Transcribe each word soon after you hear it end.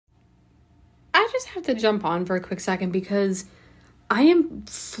just have to jump on for a quick second because I am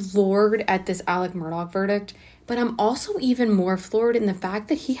floored at this Alex Murdaugh verdict, but I'm also even more floored in the fact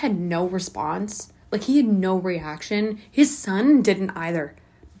that he had no response. Like, he had no reaction. His son didn't either.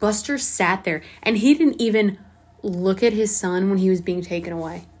 Buster sat there, and he didn't even look at his son when he was being taken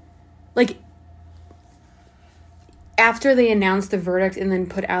away. Like, after they announced the verdict and then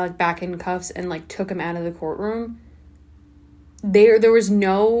put Alec back in cuffs and, like, took him out of the courtroom, there was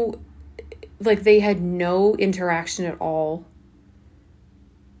no, like, they had no interaction at all.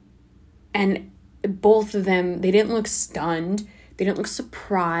 And both of them, they didn't look stunned. They didn't look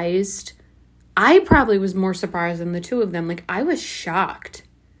surprised. I probably was more surprised than the two of them. Like, I was shocked.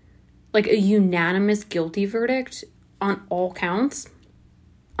 Like, a unanimous guilty verdict on all counts.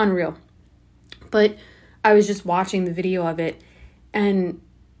 Unreal. But I was just watching the video of it, and,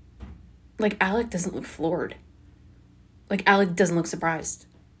 like, Alec doesn't look floored. Like, Alec doesn't look surprised.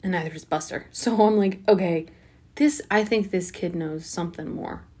 And neither does Buster. So I'm like, okay, I think this kid knows something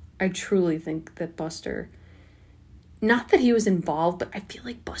more. I truly think that Buster, not that he was involved, but I feel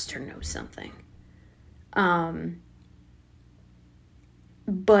like Buster knows something.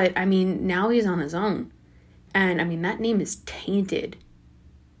 But, I mean, now he's on his own. And, I mean, that name is tainted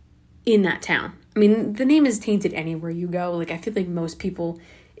in that town. I mean, the name is tainted anywhere you go. Like, I feel like most people,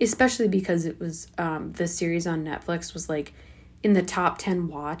 especially because it was, the series on Netflix was, like, in the top 10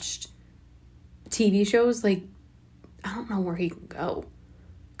 watched TV shows. Like, I don't know where he can go.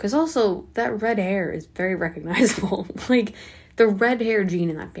 Because also, that red hair is very recognizable. Like, the red hair gene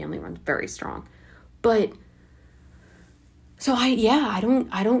in that family runs very strong. But, so I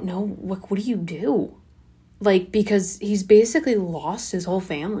don't know. What do you do? Like, because he's basically lost his whole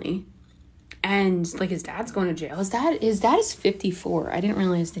family. And, like, his dad's going to jail. His dad is 54. I didn't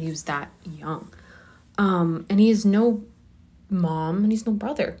realize that he was that young. And he has no mom and he's no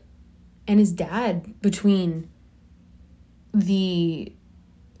brother. And his dad, between the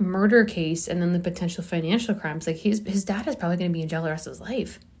murder case and then the potential financial crimes, like, his dad is probably going to be in jail the rest of his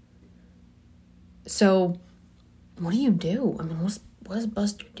life. So, what do you do? I mean, what does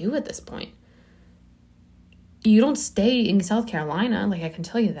Buster do at this point? You don't stay in South Carolina, like, I can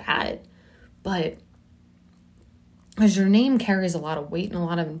tell you that. But, as your name carries a lot of weight and a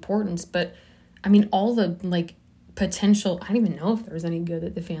lot of importance, but, I mean, all the, like, potential, I don't even know if there was any good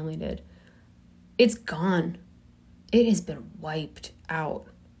that the family did. It's gone. It has been wiped out.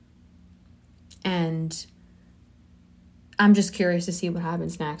 And I'm just curious to see what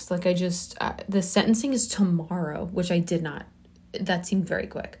happens next. Like, the sentencing is tomorrow, which I did not, that seemed very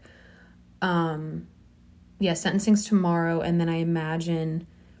quick. Yeah, sentencing's tomorrow, and then I imagine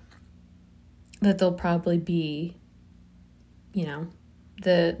that there'll probably be, you know,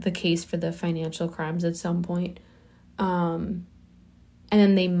 the case for the financial crimes at some point. And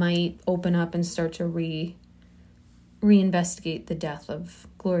then they might open up and start to reinvestigate the death of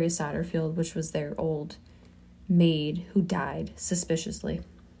Gloria Satterfield, which was their old maid who died suspiciously.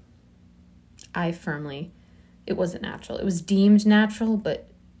 It wasn't natural. It was deemed natural, but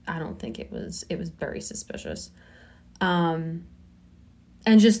I don't think it was very suspicious.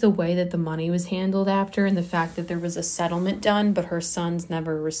 And just the way that the money was handled after, and the fact that there was a settlement done, but her sons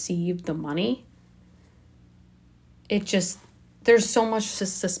never received the money. There's so much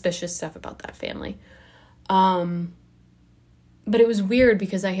suspicious stuff about that family. But it was weird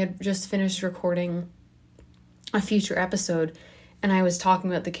because I had just finished recording a future episode, and I was talking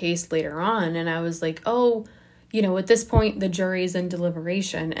about the case later on, and I was like, oh, you know, at this point, the jury is in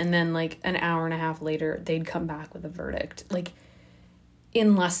deliberation, and then, like, an hour and a half later, they'd come back with a verdict, like,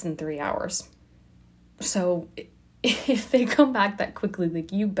 in less than 3 hours. So, if they come back that quickly,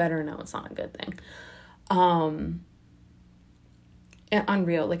 like, you better know it's not a good thing.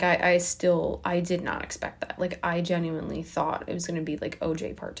 Unreal. Like, I did not expect that. Like, I genuinely thought it was going to be, like,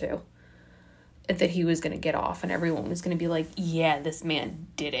 OJ Part 2. That he was going to get off, and everyone was going to be like, yeah, this man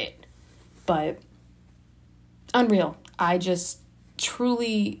did it. But, unreal. I just,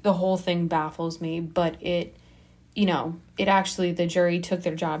 truly, the whole thing baffles me, but it actually, the jury took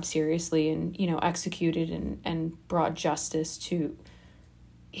their job seriously and, you know, executed and brought justice to.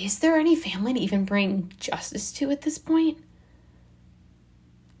 Is there any family to even bring justice to at this point?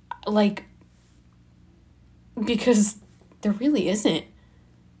 Like, because there really isn't.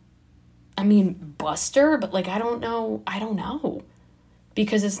 I mean, Buster, but, like, I don't know.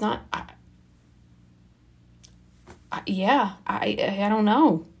 Because it's not, I don't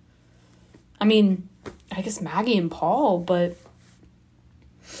know. I mean, I guess Maggie and Paul, but,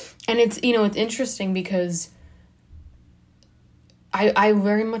 and it's, you know, it's interesting because I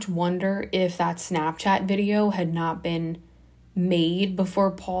very much wonder if that Snapchat video had not been made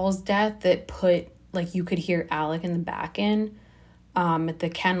before Paul's death that put, like, you could hear Alec in the back end at the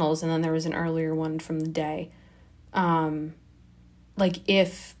kennels, and then there was an earlier one from the day. Like,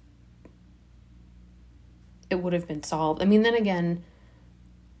 if it would have been solved. I mean, then again,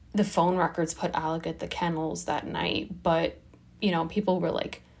 the phone records put Alec at the kennels that night, but, you know, people were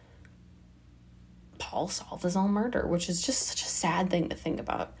like, Paul solved his own murder, which is just such a sad thing to think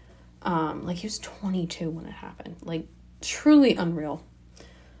about. Like, he was 22 when it happened. Like, truly unreal.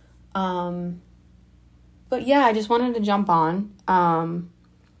 But yeah, I just wanted to jump on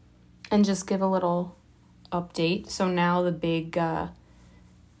and just give a little update. So now the big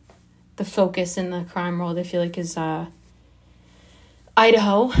the focus in the crime world, I feel like, is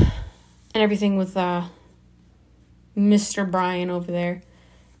Idaho and everything with Mr. Brian over there.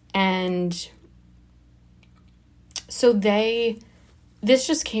 And so this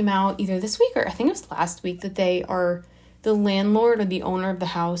just came out either this week or I think it was last week, that the landlord or the owner of the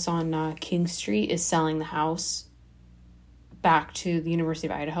house on King Street is selling the house back to the University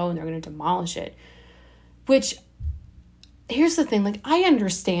of Idaho, and they're going to demolish it. Which, here's the thing, like, I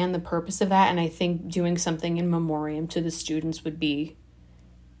understand the purpose of that, and I think doing something in memoriam to the students would be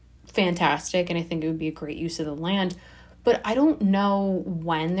fantastic, and I think it would be a great use of the land. But I don't know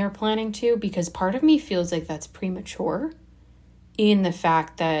when they're planning to, because part of me feels like that's premature in the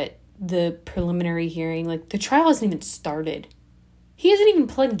fact that the preliminary hearing, like, the trial hasn't even started. He hasn't even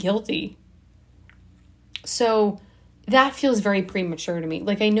pled guilty. So that feels very premature to me.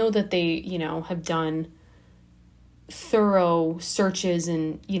 Like, I know that they, you know, have done thorough searches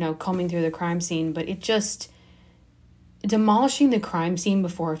and, you know, combing through the crime scene, but it just, demolishing the crime scene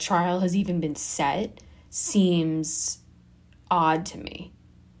before a trial has even been set seems odd to me.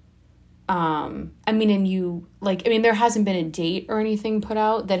 I mean, there hasn't been a date or anything put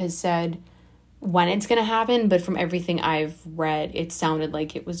out that has said when it's going to happen, but from everything I've read, it sounded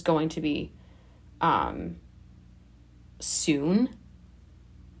like it was going to be, soon.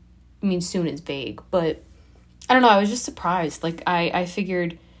 I mean, soon is vague, but I don't know. I was just surprised. Like, I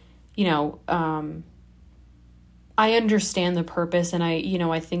figured, you know, I understand the purpose, and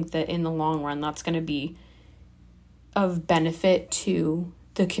I think that in the long run, that's going to be of benefit to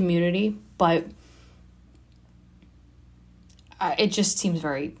the community, but it just seems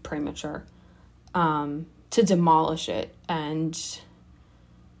very premature to demolish it and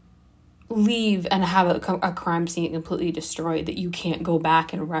leave and have a crime scene completely destroyed that you can't go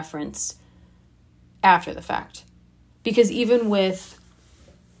back and reference after the fact. Because even with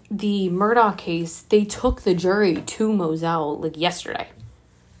the Murdaugh case, they took the jury to Moselle like yesterday.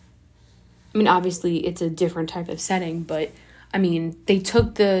 I mean, obviously it's a different type of setting, but I mean, they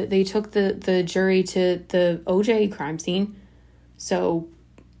took the jury to the OJ crime scene. So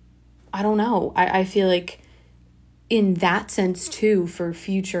I don't know. I feel like in that sense too, for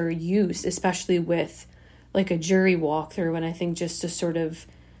future use, especially with like a jury walkthrough, and I think just to sort of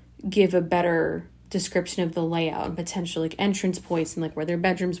give a better description of the layout and potential like entrance points and like where their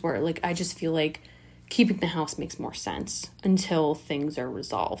bedrooms were, like I just feel like keeping the house makes more sense until things are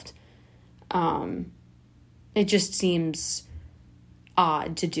resolved. It just seems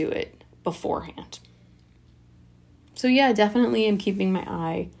odd to do it beforehand. So yeah, definitely am keeping my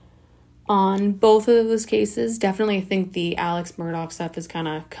eye on both of those cases. Definitely I think the Alex Murdaugh stuff is kind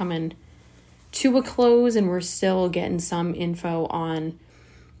of coming to a close, and we're still getting some info on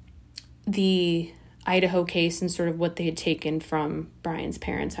the Idaho case and sort of what they had taken from Brian's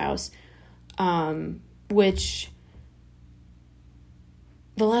parents' house, which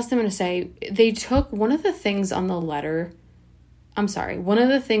the last thing I'm going to say, they took one of the things on the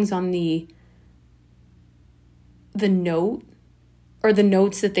note, or the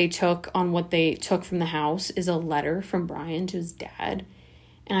notes that they took on what they took from the house, is a letter from Brian to his dad.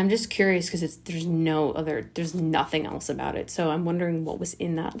 And I'm just curious because there's nothing else about it. So I'm wondering what was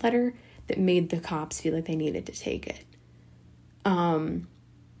in that letter that made the cops feel like they needed to take it. Because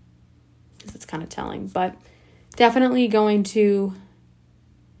it's kind of telling. But definitely going to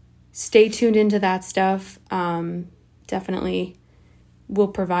stay tuned into that stuff. Definitely will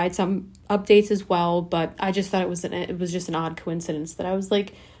provide some updates as well, but I just thought it was just an odd coincidence that I was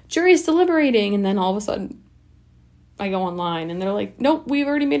like, jury's deliberating, and then all of a sudden I go online and they're like, nope, we've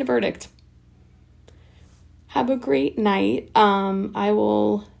already made a verdict. Have a great night. I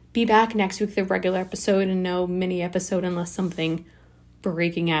will be back next week with a regular episode and no mini episode unless something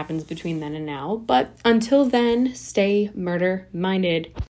breaking happens between then and now. But until then, stay murder minded.